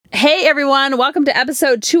Hey everyone, welcome to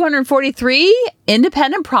episode 243,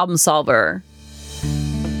 Independent Problem Solver.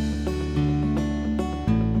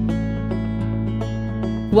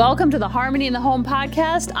 Welcome to the Harmony in the Home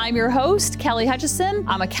podcast. I'm your host, Kelly Hutchison.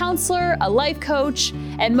 I'm a counselor, a life coach,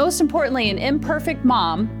 and most importantly, an imperfect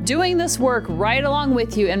mom doing this work right along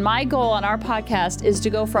with you. And my goal on our podcast is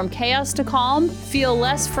to go from chaos to calm, feel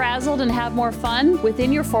less frazzled, and have more fun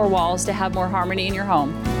within your four walls to have more harmony in your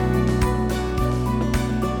home.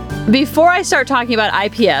 Before I start talking about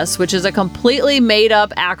IPS, which is a completely made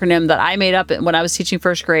up acronym that I made up when I was teaching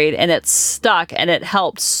first grade, and it stuck and it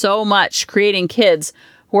helped so much creating kids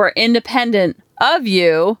who are independent of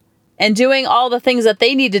you and doing all the things that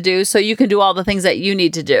they need to do so you can do all the things that you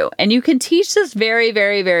need to do. And you can teach this very,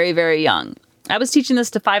 very, very, very young. I was teaching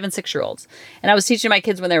this to 5 and 6 year olds, and I was teaching my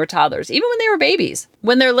kids when they were toddlers, even when they were babies.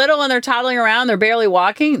 When they're little and they're toddling around, they're barely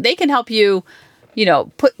walking, they can help you,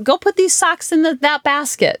 go put these socks in that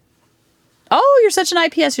basket. Oh, you're such an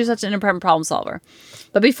IPS, you're such an independent problem solver.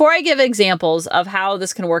 But before I give examples of how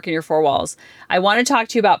this can work in your four walls, I want to talk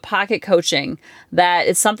to you about pocket coaching. That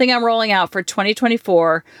is something I'm rolling out for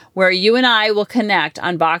 2024, where you and I will connect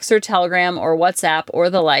on Voxer, Telegram, or WhatsApp, or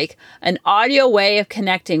the like, an audio way of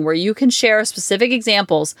connecting where you can share specific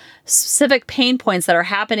examples, specific pain points that are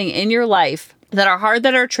happening in your life that are hard,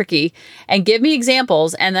 that are tricky, and give me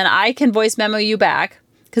examples, and then I can voice memo you back.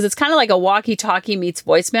 Because it's kind of like a walkie-talkie meets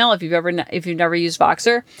voicemail if you've never used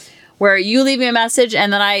Voxer, where you leave me a message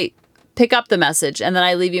and then I pick up the message and then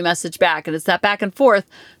I leave you a message back, and it's that back and forth.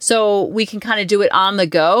 So we can kind of do it on the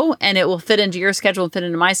go, and it will fit into your schedule and fit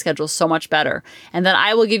into my schedule so much better. And then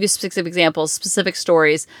I will give you specific examples, specific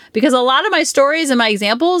stories, because a lot of my stories and my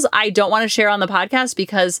examples I don't want to share on the podcast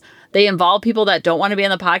because they involve people that don't want to be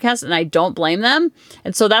on the podcast, and I don't blame them.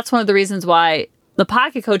 And so that's one of the reasons why the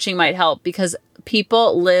pocket coaching might help, because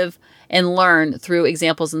people live and learn through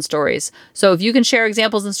examples and stories. So if you can share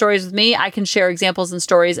examples and stories with me, I can share examples and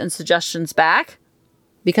stories and suggestions back,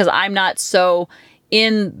 because I'm not so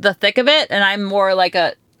in the thick of it, and I'm more like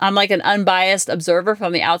I'm like an unbiased observer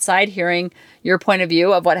from the outside, hearing your point of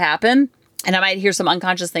view of what happened. And I might hear some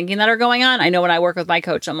unconscious thinking that are going on. I know when I work with my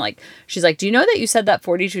coach, she's like, do you know that you said that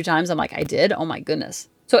 42 times? I'm like, I did? Oh my goodness.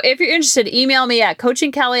 So if you're interested, email me at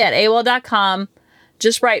coachingkelly@aol.com.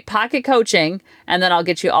 Just write pocket coaching, and then I'll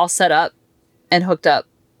get you all set up and hooked up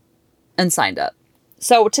and signed up.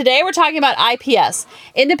 So today we're talking about IPS,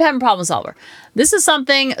 Independent Problem Solver. This is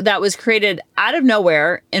something that was created out of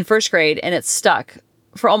nowhere in first grade, and it's stuck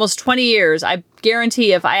for almost 20 years. I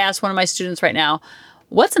guarantee if I asked one of my students right now,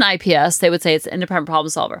 what's an IPS? They would say it's Independent Problem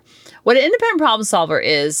Solver. What an Independent Problem Solver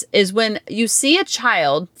is when you see a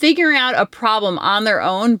child figuring out a problem on their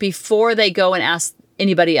own before they go and ask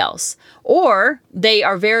anybody else, or they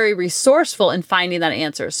are very resourceful in finding that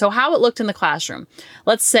answer. So how it looked in the classroom.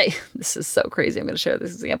 Let's say, this is so crazy, I'm going to share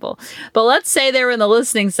this example, but let's say they were in the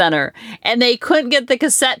listening center and they couldn't get the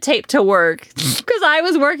cassette tape to work, because I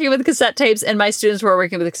was working with cassette tapes and my students were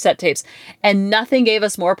working with cassette tapes, and nothing gave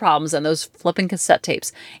us more problems than those flipping cassette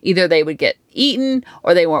tapes. Either they would get eaten,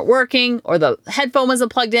 or they weren't working, or the headphone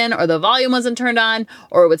wasn't plugged in, or the volume wasn't turned on,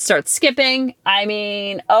 or it would start skipping. I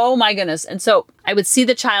mean, oh my goodness. And so I would see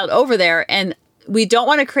the child over there, and we don't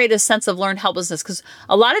want to create a sense of learned helplessness, because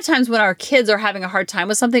a lot of times when our kids are having a hard time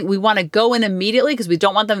with something, we want to go in immediately because we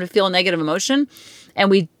don't want them to feel a negative emotion, and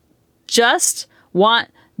we just want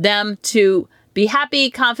them to be happy,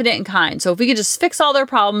 confident, and kind. So if we could just fix all their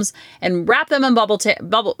problems and wrap them in bubble tape,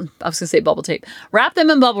 wrap them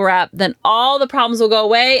in bubble wrap, then all the problems will go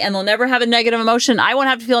away and they'll never have a negative emotion. I won't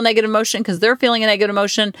have to feel a negative emotion because they're feeling a negative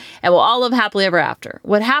emotion, and we'll all live happily ever after.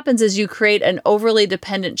 What happens is you create an overly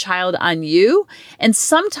dependent child on you. And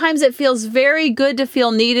sometimes it feels very good to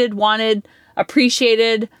feel needed, wanted,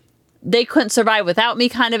 appreciated. They couldn't survive without me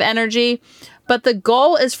kind of energy. But the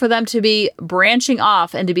goal is for them to be branching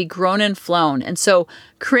off and to be grown and flown. And so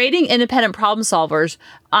creating independent problem solvers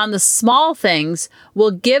on the small things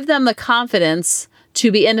will give them the confidence to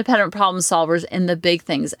be independent problem solvers in the big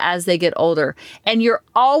things as they get older. And you're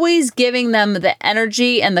always giving them the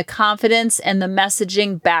energy and the confidence and the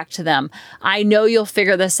messaging back to them. I know you'll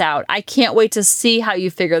figure this out. I can't wait to see how you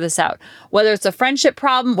figure this out. Whether it's a friendship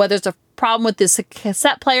problem, whether it's a problem with this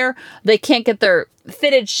cassette player, they can't get their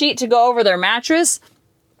fitted sheet to go over their mattress.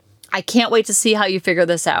 I can't wait to see how you figure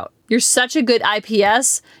this out. You're such a good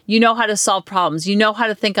IPS. You know how to solve problems. You know how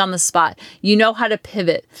to think on the spot. You know how to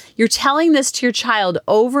pivot. You're telling this to your child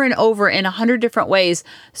over and over in 100 different ways.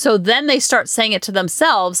 So then they start saying it to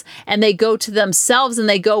themselves, and they go to themselves and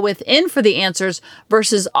they go within for the answers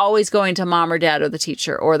versus always going to mom or dad or the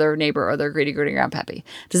teacher or their neighbor or their greedy grandpappy.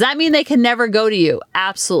 Does that mean they can never go to you?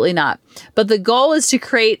 Absolutely not. But the goal is to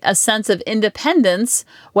create a sense of independence,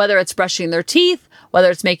 whether it's brushing their teeth, whether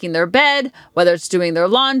it's making their bed, whether it's doing their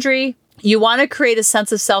laundry. You want to create a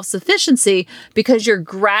sense of self-sufficiency because you're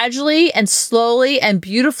gradually and slowly and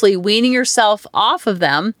beautifully weaning yourself off of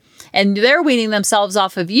them, and they're weaning themselves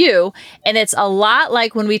off of you. And it's a lot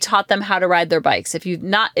like when we taught them how to ride their bikes. If you've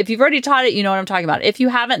already taught it, you know what I'm talking about. If you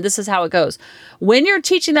haven't, this is how it goes. When you're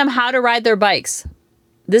teaching them how to ride their bikes,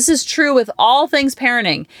 this is true with all things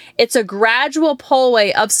parenting. It's a gradual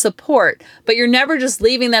pullaway of support, but you're never just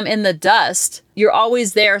leaving them in the dust. You're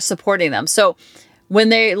always there supporting them. So when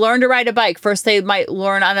they learn to ride a bike, first they might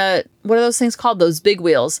learn on what are those things called? Those big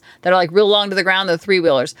wheels that are like real long to the ground. They're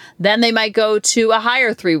 3-wheelers. Then they might go to a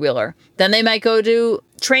higher 3-wheeler. Then they might go to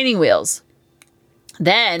training wheels.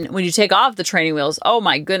 Then when you take off the training wheels, oh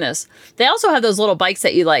my goodness. They also have those little bikes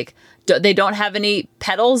that you like, they don't have any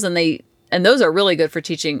pedals, and those are really good for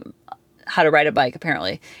teaching how to ride a bike,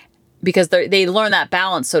 apparently, because they learn that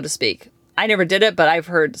balance, so to speak. I never did it, but I've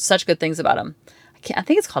heard such good things about them. I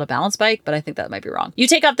think it's called a balance bike, but I think that might be wrong. You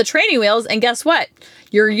take off the training wheels, and guess what?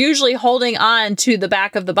 You're usually holding on to the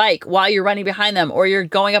back of the bike while you're running behind them, or you're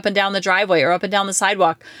going up and down the driveway or up and down the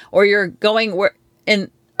sidewalk, or you're going in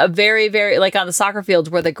a very, very, like on the soccer fields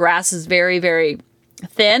where the grass is very, very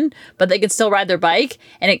thin, but they can still ride their bike,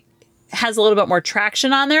 and it has a little bit more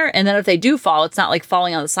traction on there. And then if they do fall, it's not like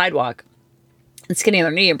falling on the sidewalk and skinning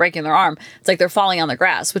their knee and breaking their arm. It's like they're falling on the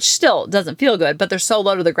grass, which still doesn't feel good, but they're so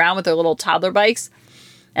low to the ground with their little toddler bikes,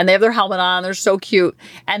 and they have their helmet on. They're so cute.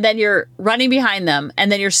 And then you're running behind them,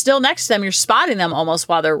 and then you're still next to them. You're spotting them almost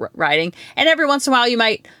while they're riding. And every once in a while you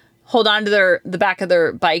might hold on to the back of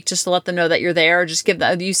their bike just to let them know that you're there. Or just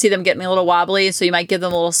you see them getting a little wobbly, so you might give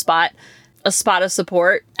them a little spot of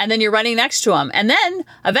support, and then you're running next to them. And then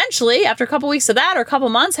eventually, after a couple weeks of that, or a couple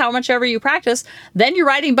months, how much ever you practice, then you're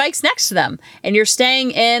riding bikes next to them, and you're staying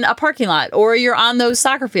in a parking lot, or you're on those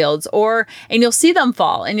soccer fields, and you'll see them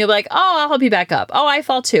fall, and you'll be like, oh, I'll help you back up. Oh, I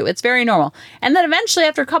fall too. It's very normal. And then eventually,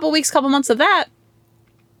 after a couple weeks, couple months of that,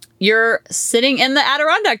 you're sitting in the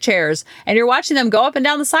Adirondack chairs and you're watching them go up and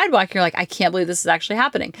down the sidewalk. You're like, I can't believe this is actually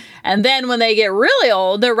happening. And then when they get really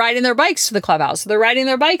old, they're riding their bikes to the clubhouse. So they're riding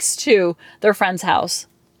their bikes to their friend's house.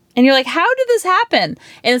 And you're like, how did this happen?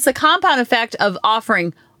 And it's the compound effect of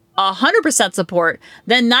offering 100% support,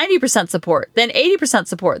 then 90% support, then 80%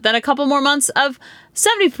 support, then a couple more months of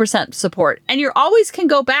 70% support. And you always can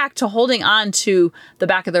go back to holding on to the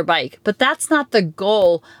back of their bike. But that's not the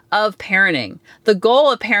goal of parenting. The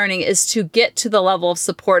goal of parenting is to get to the level of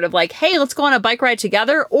support of like, hey, let's go on a bike ride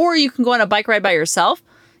together, or you can go on a bike ride by yourself.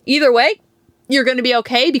 Either way, you're going to be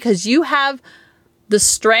okay because you have the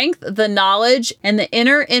strength, the knowledge, and the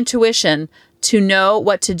inner intuition to know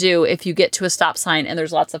what to do if you get to a stop sign and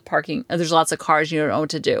there's lots of parking, there's lots of cars, you don't know what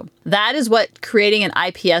to do. That is what creating an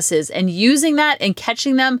IPS is, and using that and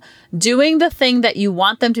catching them doing the thing that you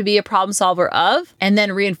want them to be a problem solver of, and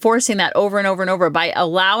then reinforcing that over and over and over by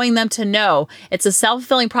allowing them to know it's a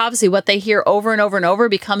self-fulfilling prophecy. What they hear over and over and over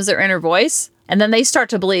becomes their inner voice. And then they start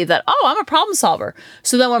to believe that, oh, I'm a problem solver.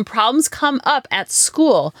 So then when problems come up at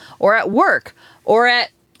school or at work or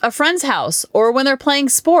at a friend's house or when they're playing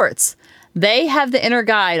sports, they have the inner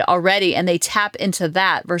guide already and they tap into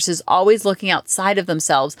that versus always looking outside of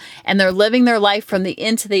themselves, and they're living their life from the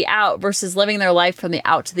in to the out versus living their life from the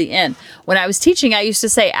out to the in. When I was teaching, I used to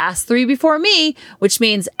say, ask 3 before me, which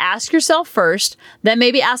means ask yourself first, then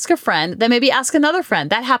maybe ask a friend, then maybe ask another friend.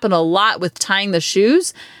 That happened a lot with tying the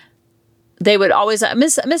shoes. They would always,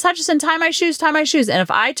 Miss Hutchison, tie my shoes, tie my shoes. And if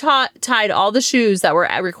I tied all the shoes that were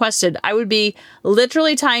requested, I would be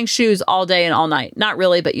literally tying shoes all day and all night. Not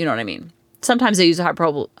really, but you know what I mean. Sometimes I use a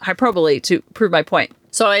hyperbole to prove my point.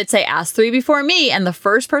 So I'd say ask 3 before me, and the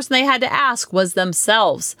first person they had to ask was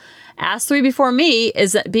themselves. Ask 3 before me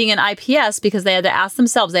is being an IPS because they had to ask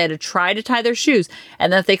themselves. They had to try to tie their shoes.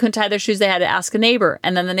 And then if they couldn't tie their shoes, they had to ask a neighbor.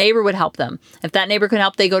 And then the neighbor would help them. If that neighbor couldn't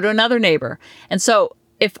help, they go to another neighbor. And so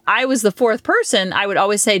if I was the fourth person, I would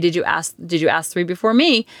always say, did you ask 3 before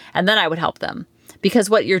me? And then I would help them.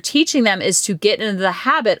 Because what you're teaching them is to get into the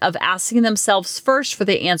habit of asking themselves first for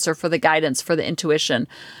the answer, for the guidance, for the intuition.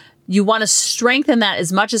 You want to strengthen that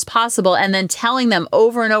as much as possible and then telling them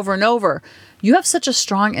over and over and over, you have such a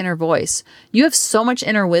strong inner voice. You have so much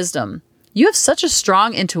inner wisdom. You have such a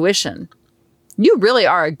strong intuition. You really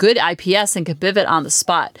are a good IPS and can pivot on the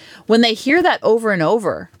spot. When they hear that over and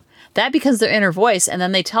over, that becomes their inner voice. And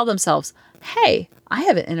then they tell themselves, hey, I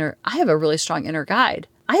have a really strong inner guide.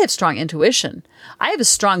 I have strong intuition. I have a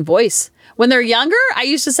strong voice. When they're younger, I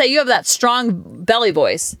used to say you have that strong belly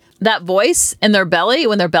voice. That voice in their belly,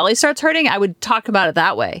 when their belly starts hurting, I would talk about it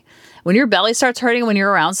that way. When your belly starts hurting when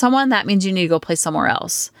you're around someone, that means you need to go play somewhere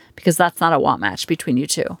else because that's not a want match between you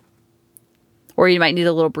two. Or you might need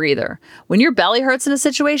a little breather. When your belly hurts in a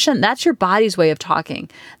situation, that's your body's way of talking.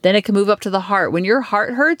 Then it can move up to the heart. When your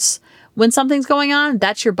heart hurts, when something's going on,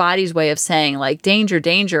 that's your body's way of saying like, danger,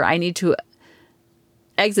 danger, I need to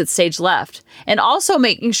exit stage left. And also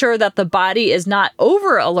making sure that the body is not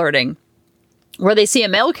over alerting where they see a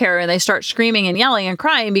mail carrier and they start screaming and yelling and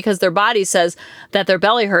crying because their body says that their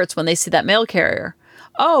belly hurts when they see that mail carrier.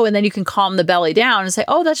 Oh, and then you can calm the belly down and say,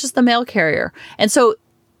 oh, that's just the mail carrier. And so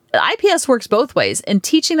IPS works both ways in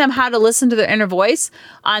teaching them how to listen to their inner voice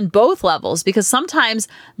on both levels, because sometimes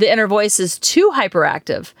the inner voice is too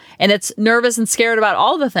hyperactive and it's nervous and scared about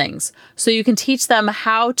all the things. So you can teach them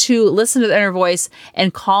how to listen to the inner voice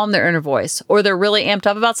and calm their inner voice, or they're really amped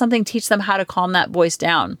up about something, teach them how to calm that voice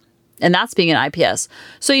down. And that's being an IPS.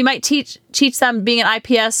 So you might teach them being an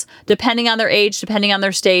IPS depending on their age, depending on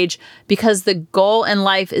their stage, because the goal in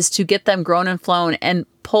life is to get them grown and flown and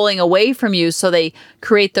pulling away from you so they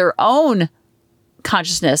create their own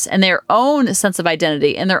consciousness and their own sense of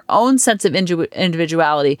identity and their own sense of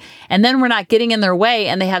individuality. And then we're not getting in their way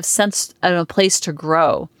and they have sense of a place to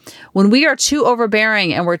grow. When we are too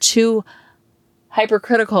overbearing and we're too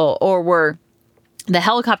hypercritical, or we're the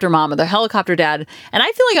helicopter mom or the helicopter dad. And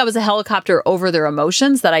I feel like I was a helicopter over their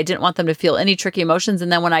emotions, that I didn't want them to feel any tricky emotions.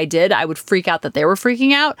 And then when I did, I would freak out that they were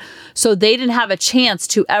freaking out. So they didn't have a chance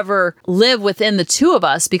to ever live within the two of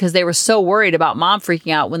us because they were so worried about mom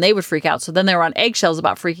freaking out when they would freak out. So then they were on eggshells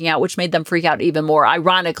about freaking out, which made them freak out even more.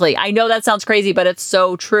 Ironically, I know that sounds crazy, but it's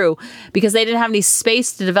so true, because they didn't have any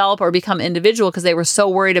space to develop or become individual because they were so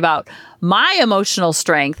worried about my emotional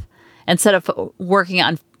strength instead of working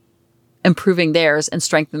on improving theirs and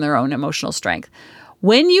strengthen their own emotional strength.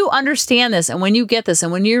 When you understand this and when you get this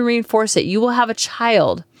and when you reinforce it, you will have a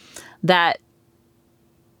child that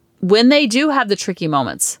when they do have the tricky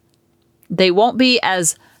moments, they won't be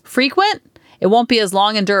as frequent, it won't be as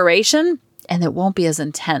long in duration, and it won't be as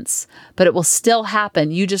intense, but it will still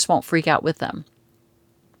happen. You just won't freak out with them.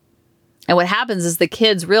 And what happens is the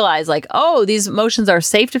kids realize like, oh, these emotions are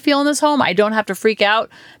safe to feel in this home. I don't have to freak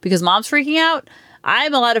out because mom's freaking out.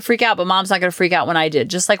 I'm allowed to freak out, but mom's not going to freak out when I did,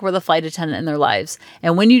 just like we're the flight attendant in their lives.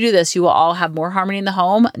 And when you do this, you will all have more harmony in the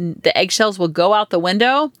home. The eggshells will go out the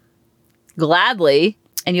window gladly,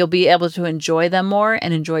 and you'll be able to enjoy them more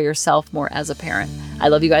and enjoy yourself more as a parent. I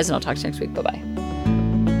love you guys, and I'll talk to you next week. Bye-bye.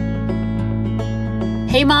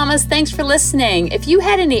 Hey, mamas, thanks for listening. If you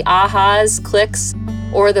had any ahas, clicks,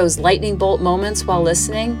 or those lightning bolt moments while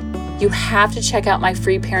listening, you have to check out my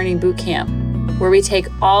free parenting bootcamp, where we take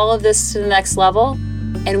all of this to the next level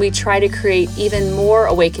and we try to create even more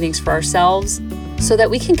awakenings for ourselves so that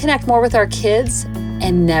we can connect more with our kids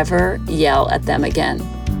and never yell at them again.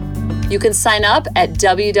 You can sign up at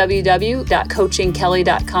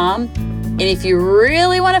www.coachingkelly.com. And if you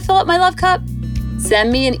really want to fill up my love cup,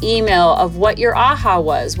 send me an email of what your aha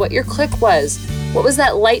was, what your click was, what was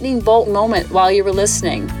that lightning bolt moment while you were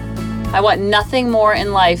listening. I want nothing more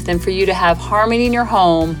in life than for you to have harmony in your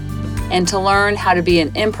home and to learn how to be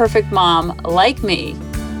an imperfect mom like me,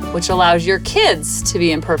 which allows your kids to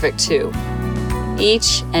be imperfect too,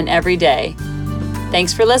 each and every day.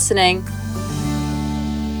 Thanks for listening.